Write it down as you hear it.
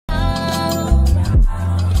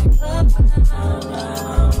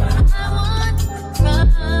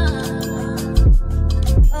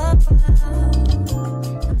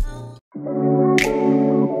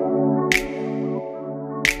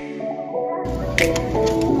What's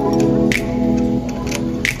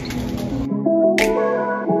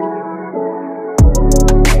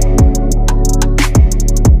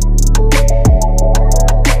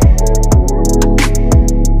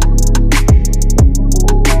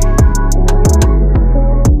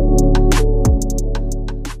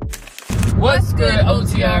good,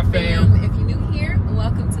 OTR fam? If you're new here,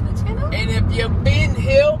 welcome to the channel. And if you've been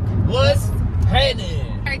here, what's happening?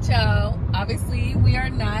 Alright, y'all. Obviously, we are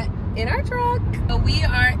not in our truck. We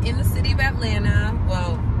are in the city of Atlanta.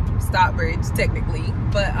 Well, Stockbridge, technically.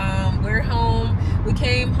 But we're home. We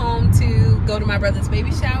came home to go to my brother's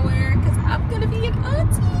baby shower because I'm going to be an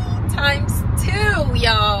auntie times 2,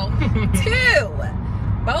 y'all.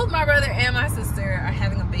 2. Both my brother and my sister are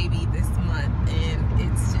having a baby this month. And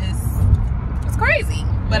it's crazy,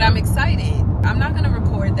 but I'm excited. I'm not gonna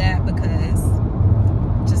record that because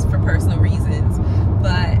just for personal reasons,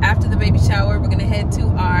 but after the baby shower we're gonna head to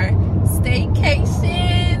our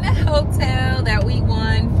staycation hotel that we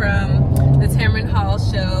won from the Tamron Hall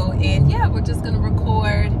show, and yeah, we're just gonna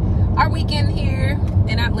record our weekend here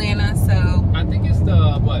in Atlanta. So I think it's the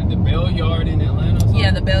Bellyard in Atlanta. Yeah,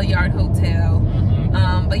 the Bellyard hotel.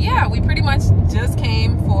 But yeah, we pretty much just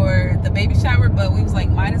came for the baby shower, but we was like,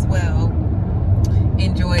 might as well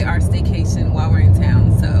enjoy our staycation while we're in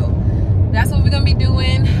town. So that's what we're gonna be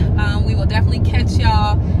doing. We will definitely catch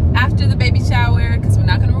y'all after the baby shower because we're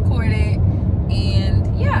not gonna record it,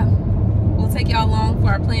 and yeah, we'll take y'all along for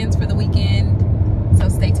our plans for the weekend, so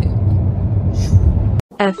stay tuned.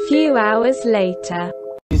 A few hours later.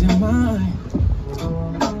 Is it mine?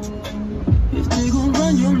 If they gon'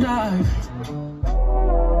 run your life.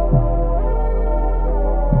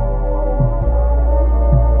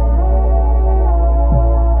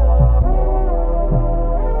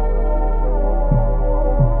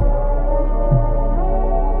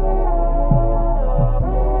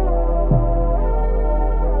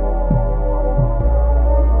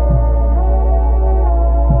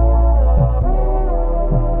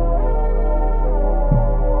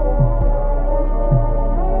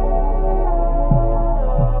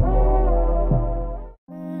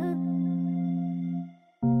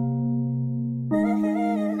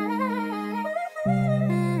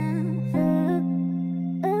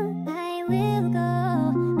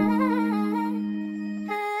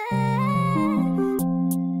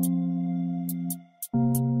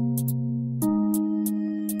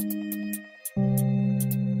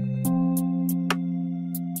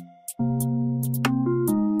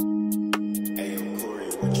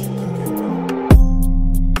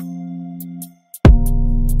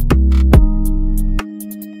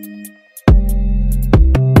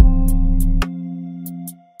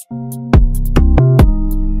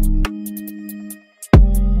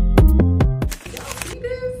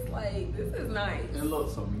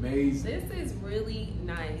 Amazing. This is really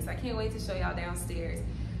nice. I can't wait to show y'all downstairs.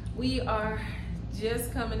 We are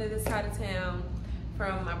just coming to this side of town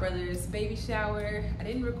from my brother's baby shower. I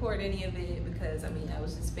didn't record any of it because, I mean, that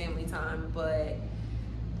was just family time, but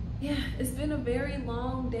yeah, it's been a very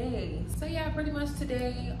long day. So yeah, pretty much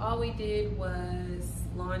today, all we did was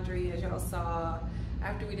laundry, as y'all saw.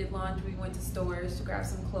 After we did laundry, we went to stores to grab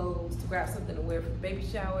some clothes, to grab something to wear for the baby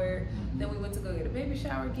shower. Then we went to go get a baby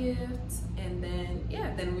shower gift. And then,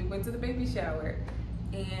 yeah, then we went to the baby shower.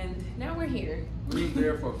 And now we're here. We were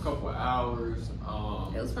there for a couple of hours.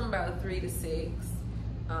 It was from about 3 to 6.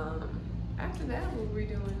 After that, what were we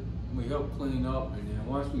doing? We helped clean up, and then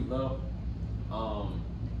once we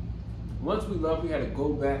left, we had to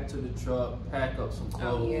go back to the truck, pack up some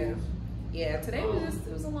clothes. Oh, yeah. Yeah, today it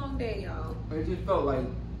was a long day, y'all. It just felt like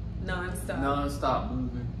non-stop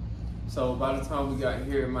moving. So by the time we got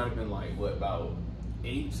here, it might have been like, what, about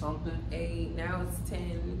 8 something? 8, now it's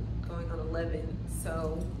 10, going on 11.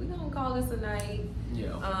 So we're gonna call this a night.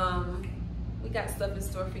 Yeah. We got stuff in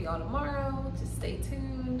store for y'all tomorrow. Just stay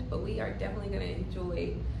tuned. But we are definitely gonna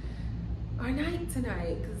enjoy our night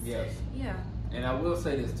tonight. Yes. Yeah. And I will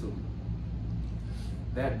say this too.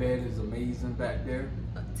 That bed is amazing back there.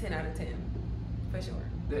 10 out of 10, for sure.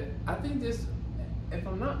 I think this, if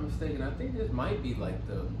I'm not mistaken, I think this might be like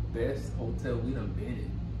the best hotel we done been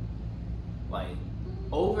in. Like,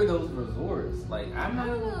 over those resorts. Like, I'm not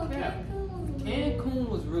gonna cap. Cancun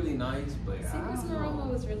was really nice, but Secret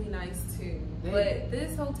Maroma was really nice too. But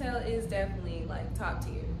this hotel is definitely like top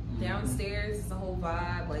tier. Downstairs is a whole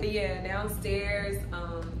vibe. Like, yeah, downstairs,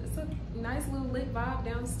 it's a nice little lit vibe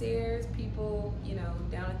downstairs. People, you know,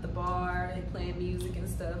 down at the bar, they playing music and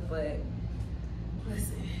stuff. But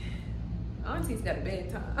listen, Auntie's got a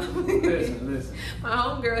bedtime. Listen. My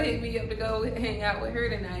homegirl hit me up to go hang out with her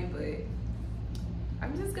tonight, but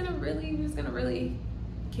we're just gonna really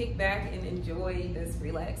kick back and enjoy this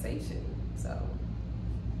relaxation. So.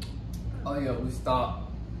 Oh yeah, we stopped.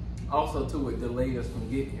 Also too, it delayed us from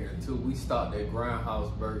getting here too. We stopped at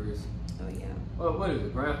Grindhouse Burgers. Oh yeah. Well, what is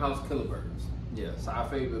it? Grindhouse Killer Burgers. Yeah, it's our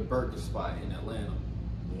favorite burger spot in Atlanta.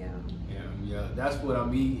 Yeah. Yeah, that's what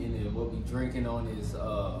I'm eating, and what we drinking on is an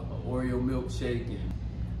Oreo milkshake.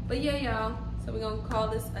 But yeah, y'all. So we're gonna call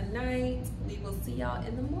this a night. We will see y'all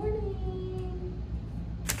in the morning.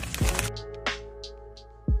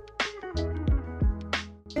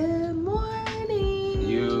 Good morning.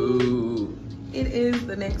 It is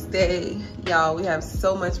the next day. Y'all, we have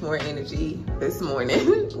so much more energy this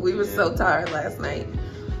morning. We were so tired last night.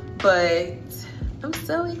 But I'm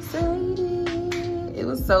so excited. It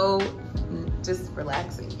was so just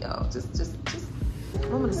relaxing, y'all. Just a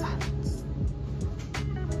moment of silence.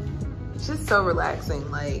 Just so relaxing.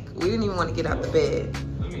 Like, we didn't even want to get out the bed.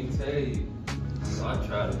 Let me tell you, I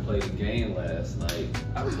tried to play the game last night.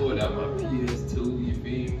 I pulled out my PS2, you feel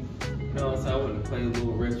me? You know what I'm saying? I wanted to play a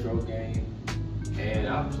little retro game. And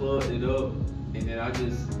I plugged it up, and then I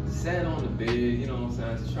just sat on the bed, you know what I'm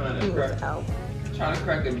saying? Just trying to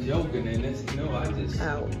crack a joke, and then this, you know, I just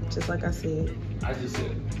out, just like I said. I just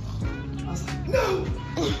said, I was like, no!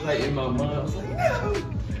 Like in my mind, I was like,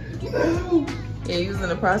 no! Yeah, he was in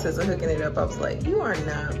the process of hooking it up. I was like, you are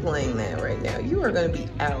not playing that right now. You are gonna be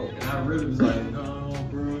out. And I really was like, no,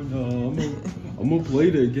 bro, no, I'm gonna play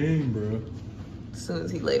that game, bro. As soon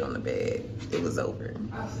as he laid on the bed, it was over.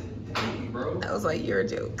 I said, dang, bro. I was like, you're a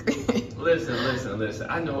joke. Listen.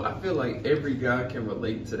 I feel like every guy can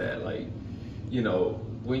relate to that. Like, you know,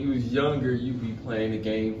 when you was younger, you be playing the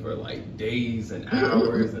game for like days and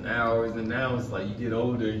hours and hours, and now it's like you get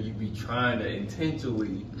older and you be trying to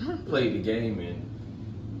intentionally play the game, and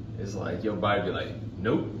it's like your body be like,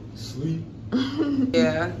 nope, sleep.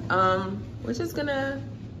 Yeah, we're just gonna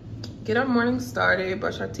get our morning started,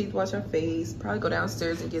 brush our teeth, wash our face, probably go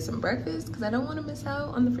downstairs and get some breakfast because I don't want to miss out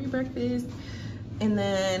on the free breakfast. And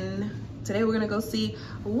then today we're gonna go see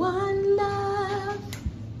One Love.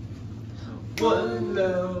 One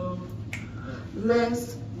love,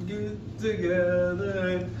 Let's get together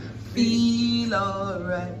and feel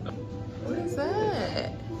alright. What is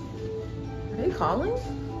that? Are they calling?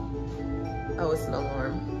 Oh, it's an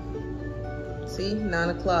alarm. See, 9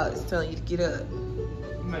 o'clock. It's telling you to get up.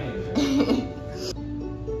 man.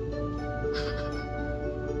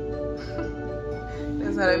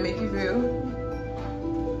 That's how that make you feel?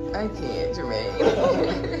 I can't, Jermaine.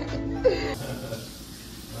 Remember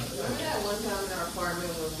that one time in our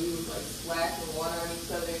apartment when we was like splashing water on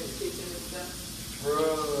each other in the kitchen and stuff? Bro,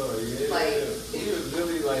 yeah. Like, we was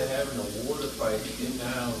really like having a water fight in the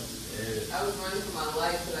house. Yeah. I was running for my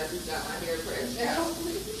life because I just got my hair pressed out.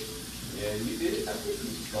 Yeah, you did. I think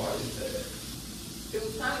you started that. It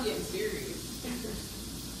was kind of getting serious.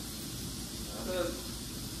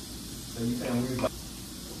 So you saying we like...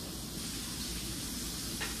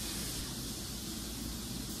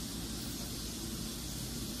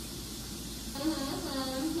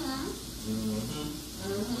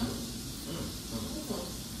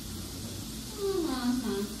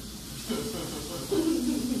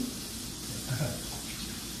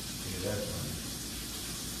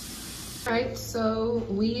 Alright, so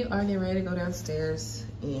we are getting ready to go downstairs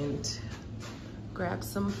and grab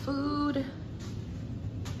some food.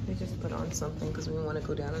 We just put on something because we want to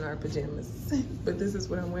go down in our pajamas. But this is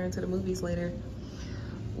what I'm wearing to the movies later.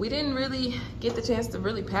 We didn't really get the chance to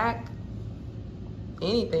really pack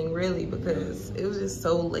anything really because it was just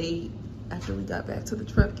so late after we got back to the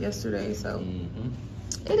truck yesterday. So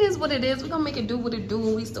it is what it is. We're gonna make it do what it do,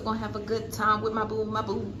 and we still gonna have a good time with my boo, my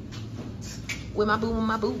boo. With my boo,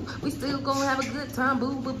 my boo. We still gonna have a good time,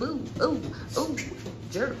 boo, boo, boo. Ooh, ooh.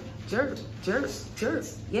 Jerk, jerk, jerk, jerk.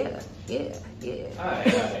 Yeah, yeah, yeah.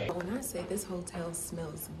 Alright. When I say this hotel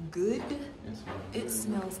smells good, it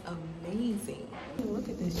smells amazing. Look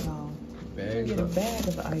at this, y'all. Get a bag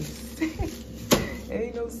of ice.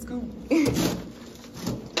 Ain't no scoop. Yeah,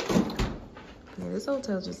 this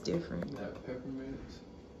hotel's just different. That peppermints.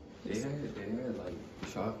 They had like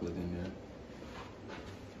chocolate in there.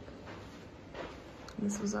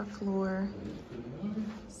 This was our floor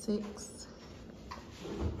 6.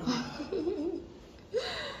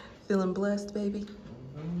 Feeling blessed, baby.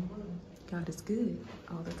 God is good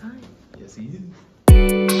all the time. Yes, he is.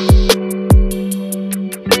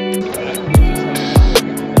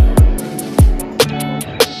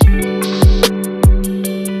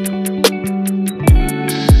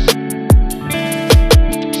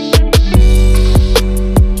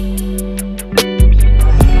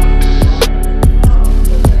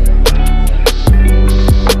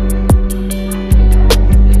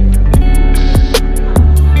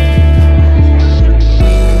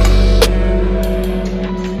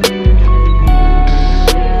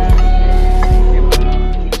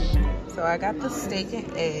 making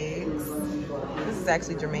eggs. This is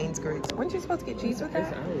actually Jermaine's grits. Weren't you supposed to get cheese with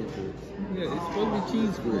that? It's our grits. Yeah, it's supposed to be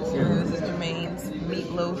cheese grits. Yeah, Yeah. this is Jermaine's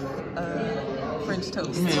meatloaf French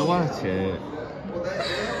toast. Man, watch it.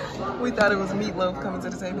 We thought it was meatloaf coming to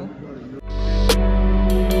the table.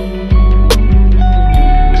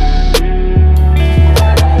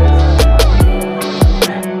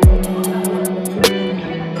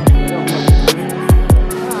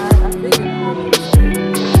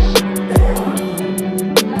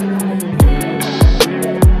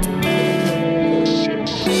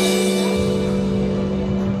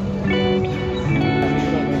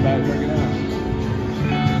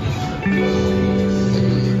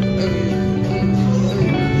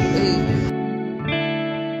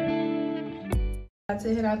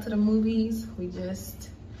 To head out to the movies. We just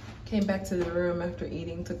came back to the room after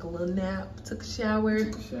eating, took a little nap, took a shower.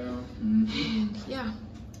 And yeah.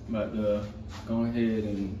 About to go ahead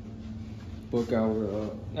and book our,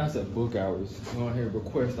 not say book hours, go ahead and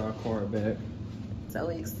request our car back. So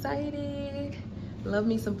excited. Love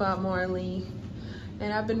me some Bob Marley.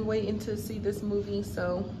 And I've been waiting to see this movie,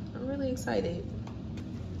 so I'm really excited.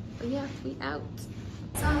 But yeah, we out.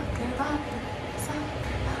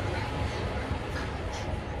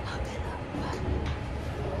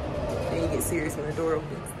 Then you get serious when the door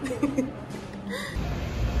opens.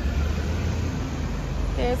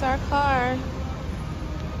 There's our car.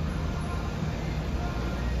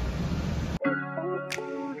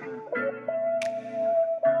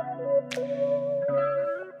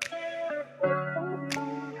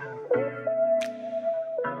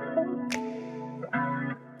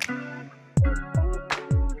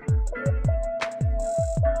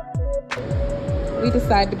 We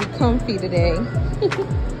decided to be comfy today.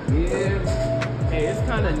 Yeah. Hey, it's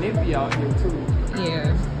kind of nippy out here too.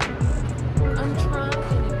 Yeah. I'm trying.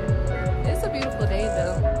 It's a beautiful day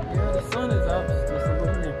though. Yeah, the sun is out. It's just a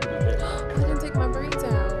little nippy today. I didn't take my braids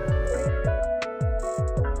out.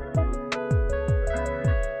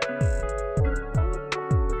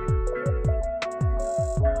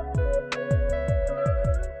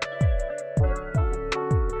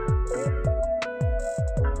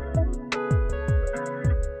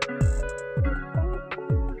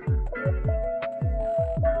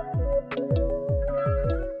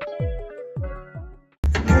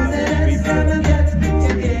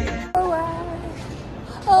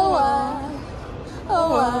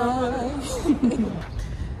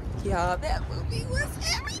 Y'all, that movie was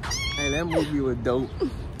everything. Hey, that movie was dope.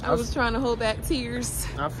 I was trying to hold back tears.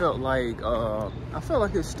 I felt like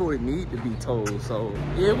his story needed to be told. So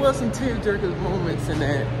yeah, it was some tear-jerking moments in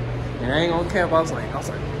that. And I ain't gonna cap. I was like,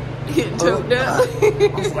 Getting choked up.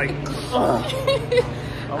 I was like,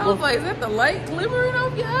 I was like, is that the light glimmering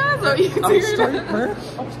off your eyes? Or are you I'm straight, tearing up? man.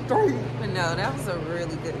 I'm straight. But no, that was a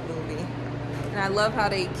really good movie. And I love how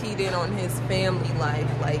they keyed in on his family life.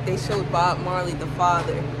 Like, they showed Bob Marley, the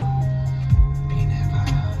father.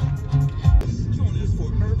 Join us for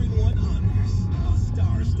Urban 1 Honors, a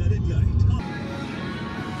star-studded night.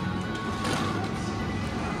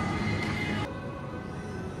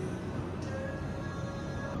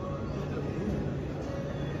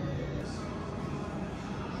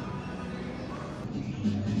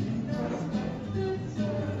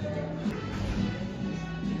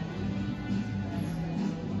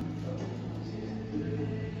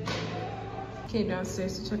 Came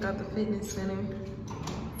downstairs to check out the fitness center.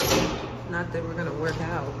 Not that we're gonna work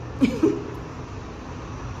out. It's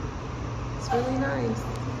really nice.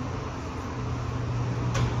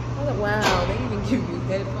 Oh, wow, they even give you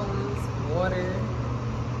headphones, water.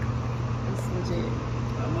 It's legit.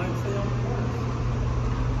 I might say I'm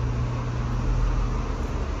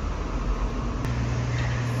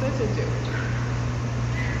Such a joke.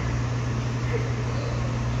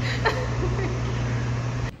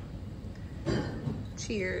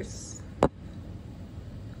 Cheers.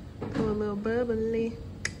 Pull a little bubbly.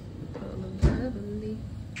 Pull a little bubbly.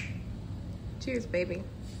 Cheers, baby.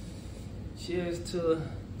 Cheers to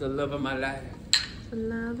the love of my life. The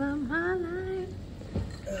love of my life.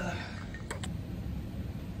 I'm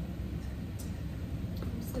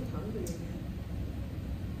so hungry again.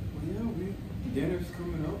 Well, yeah, dinner's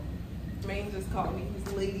coming up. Maine just called me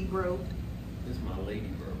his lady bro. This is my lady,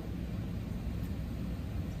 bro.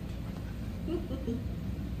 You're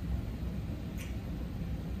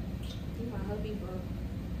my hubby, bro.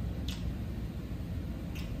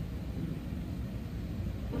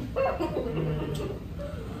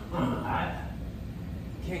 I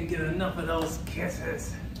can't get enough of those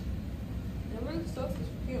kisses. It really sucks because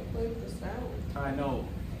you can't play with the sound. I know.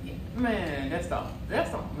 Man, that's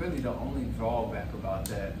really the only drawback about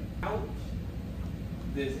that. Ouch.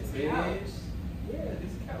 This It's is ouch. Yeah,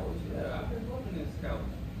 this couch. Yeah, I've been loving this couch.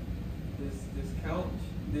 This couch,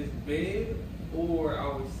 this bed, or I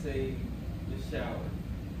would say the shower.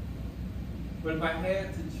 But if I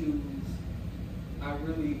had to choose, I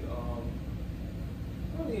really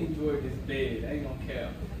enjoy this bed. I ain't gonna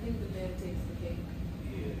cap. I think the bed takes the cake.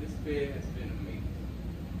 Yeah, this bed has been amazing.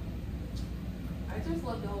 I just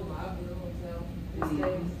love the whole vibe of the hotel. This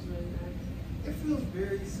day is really nice. It feels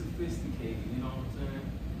very sophisticated, you know what I'm saying?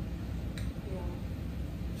 Yeah.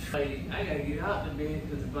 Like, I gotta get out the bed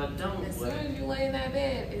because if I don't, As soon as you lay in that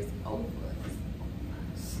bed, it's over.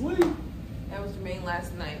 sleep. That was Jermaine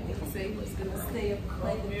last night when he said he was gonna stay up and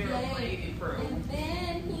play the play. And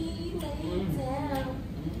then he laid down.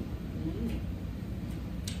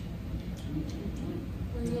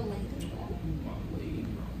 Were you late as well?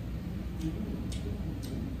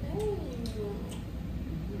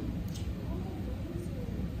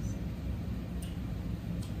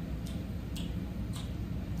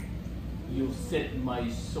 You set my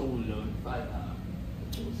soul on fire.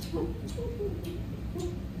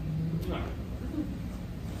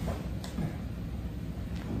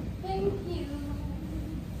 Thank you.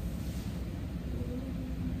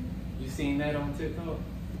 You seen that on TikTok?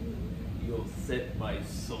 You'll set my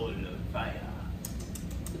soul on fire.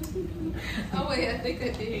 Oh wait, I think I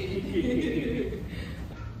did.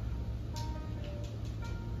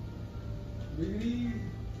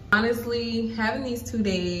 Honestly, having these 2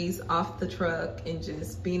 days off the truck and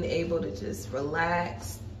just being able to just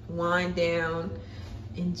relax, wind down,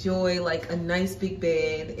 enjoy like a nice big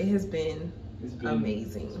bed, it has been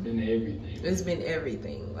amazing. It's been everything. It's been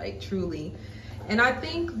everything, like truly. And I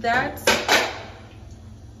think that's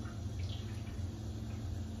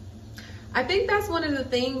one of the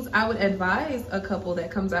things I would advise a couple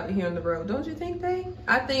that comes out here on the road. Don't you think, babe?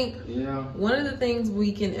 I think one of the things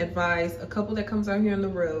we can advise a couple that comes out here on the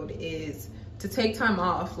road is to take time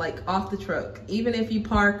off, like off the truck. Even if you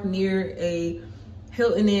park near a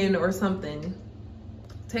Hilton Inn or something,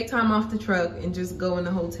 take time off the truck and just go in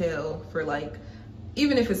the hotel for like,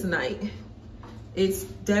 even if it's a night. It's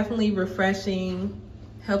definitely refreshing,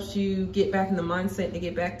 helps you get back in the mindset to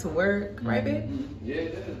get back to work, right, babe? Yeah,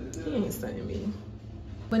 it does. You ain't studying me.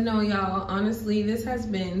 But no, y'all, honestly, this has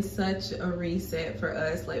been such a reset for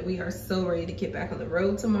us. Like, we are so ready to get back on the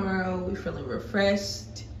road tomorrow. We're feeling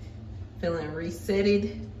refreshed, feeling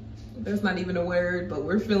resetted. There's not even a word, but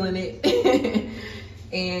we're feeling it.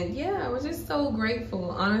 And yeah, we're just so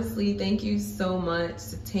grateful. Honestly, thank you so much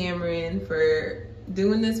to Tamron for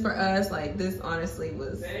doing this for us. Like, this honestly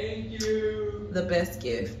was the best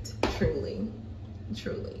gift, truly.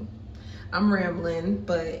 I'm rambling,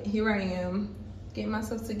 but here I am, getting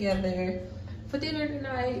myself together for dinner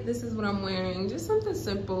tonight. This is what I'm wearing, just something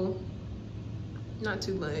simple, not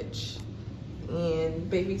too much. And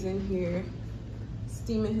baby's in here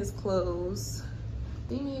steaming his clothes,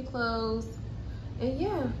 and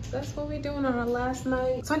yeah, that's what we're doing on our last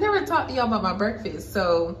night. So I never talked to y'all about my breakfast.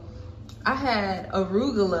 So I had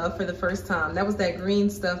arugula for the first time. That was that green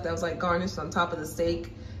stuff that was like garnished on top of the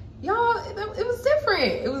steak. Y'all, it was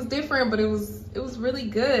different. It was different, but it was really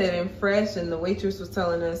good and fresh. And the waitress was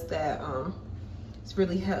telling us that it's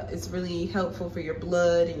really helpful for your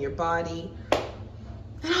blood and your body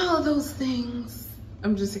and all of those things.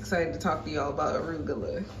 I'm just excited to talk to y'all about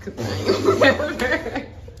arugula because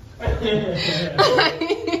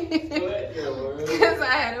I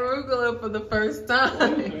had arugula for the first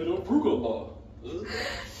time.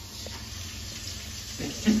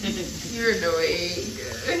 You're annoying.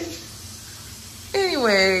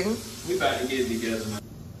 Anyway. We about to get it together, man.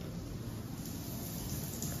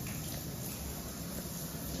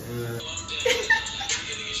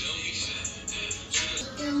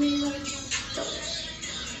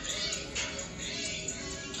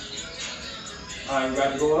 Alright, you got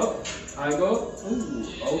to go up? I go? Ooh,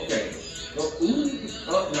 okay. Go, ooh,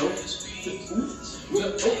 up, no.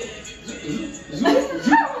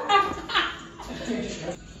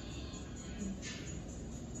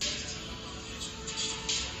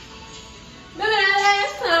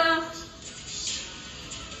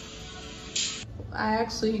 I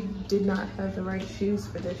actually did not have the right shoes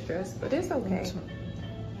for this dress, but it's okay.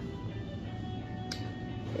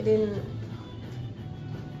 It didn't.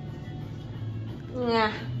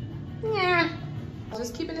 Yeah.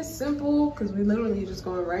 Just keeping it simple because we literally just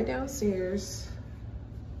going right downstairs.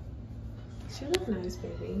 She look nice,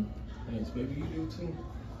 baby. Thanks, baby. You do too.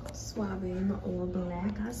 Suave in the all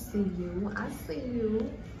black. I see you.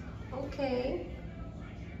 Okay.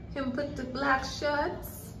 Him put the black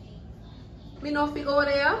shirts. Me know if he go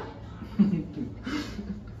there.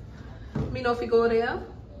 Me know if he go there.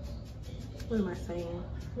 What am I saying?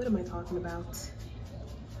 What am I talking about?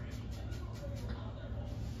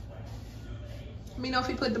 me know if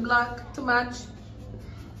you put the block too much.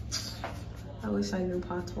 I wish I knew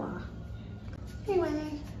patois.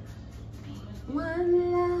 Anyway,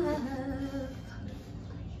 one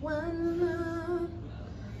love,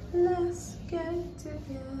 let's get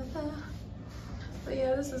together. But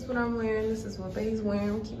yeah, this is what I'm wearing. This is what Bay's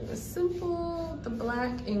wearing. We're keeping it simple. The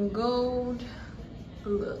black and gold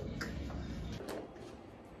look.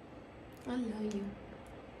 I love you.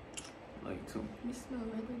 Like too. You smell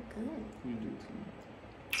really good. You do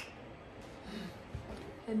too.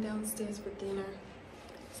 Head downstairs for dinner.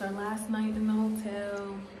 It's our last night in the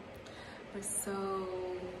hotel. We're so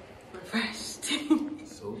refreshed.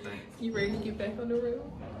 So thankful. You ready to get back on the road?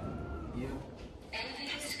 Yeah.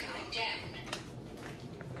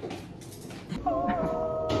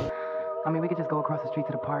 I mean, we could just go across the street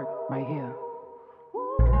to the park right here.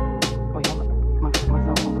 Wait, hold up. My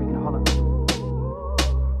cell phone ringing. Hold up.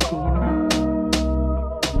 Can you hear me now?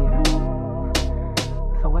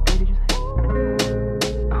 Yeah. So what day did you say?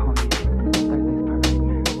 Oh, yeah. Thursday's perfect,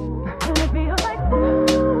 man.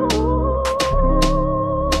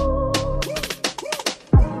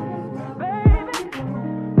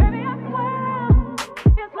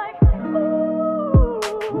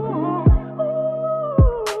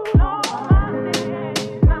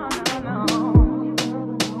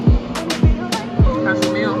 How's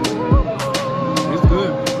your meal? It's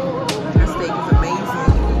good. That steak is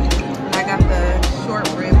amazing. I got the short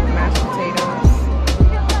rib mashed potatoes.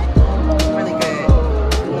 Really good.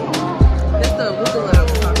 It's the arugula I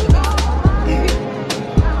was talking about.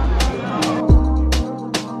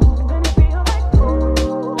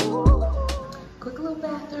 Quick little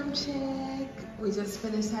bathroom check. We just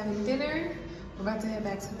finished having dinner. We're about to head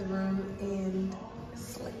back to the room and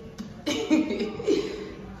sleep.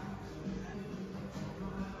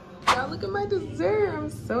 Y'all, look at my dessert. I'm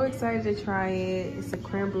so excited to try it. It's a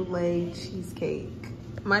creme brulee cheesecake.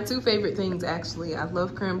 My two favorite things, actually. I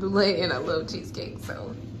love creme brulee and I love cheesecake.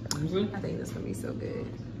 So I think this is gonna be so good.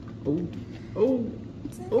 Oh, oh,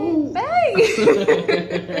 oh. Hey!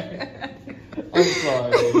 I'm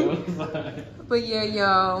sorry. I'm sorry. But yeah,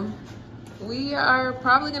 y'all, we are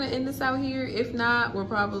probably gonna end this out here. If not, we'll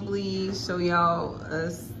probably show y'all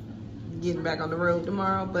us getting back on the road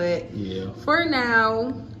tomorrow. But Yeah. for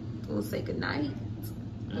now, we'll say goodnight.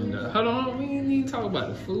 And hold on, we didn't even talk about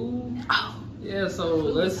the food. Oh, Yeah, so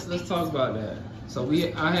let's talk about that. So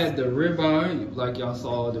I had the ribeye, like y'all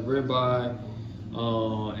saw, the ribeye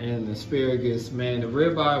and the asparagus. Man, the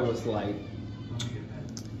ribeye was like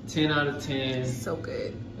 10 out of 10. so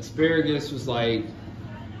good. Asparagus was like,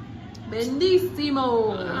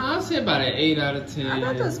 Bendissimo. I'll say about an 8 out of 10. I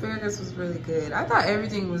thought the asparagus was really good. I thought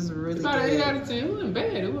everything was really About an good. 8 out of 10. It wasn't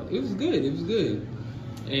bad. It was good. It was good.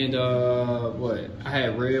 And I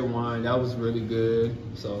had red wine. That was really good.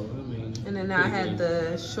 So I mean. And then I had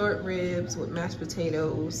the short ribs with mashed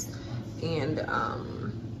potatoes and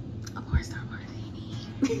of course our martini.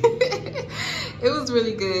 It was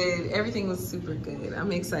really good. Everything was super good.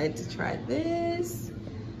 I'm excited to try this.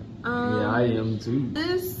 Yeah, I am too.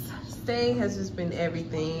 This stay has just been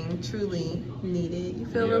everything. Truly needed. You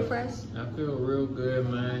feel refreshed? I feel real good,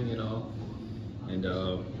 man. You know, and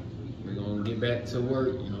we're gonna get back to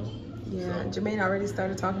work. You know. Yeah, So. Jermaine already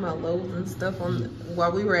started talking about loaves and stuff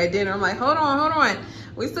while we were at dinner. I'm like, hold on.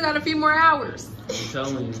 We still got a few more hours. I'm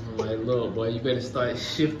telling you, I'm like, look, boy, you better start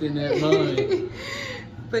shifting that mind.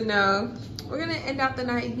 But no, we're gonna end out the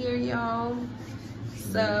night here, y'all.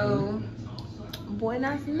 So,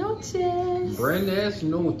 buenas noches. Buenas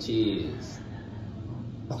noches.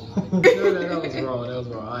 No, that was wrong. That was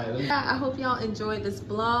wrong. All right, I hope y'all enjoyed this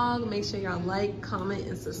vlog. Make sure y'all like, comment,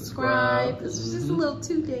 and subscribe. This was just a little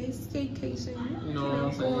 2-day staycation. You know what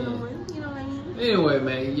I'm saying? Going on, you know what I mean? Anyway,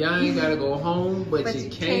 man, y'all ain't gotta go home, but you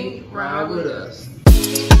can't ride with us.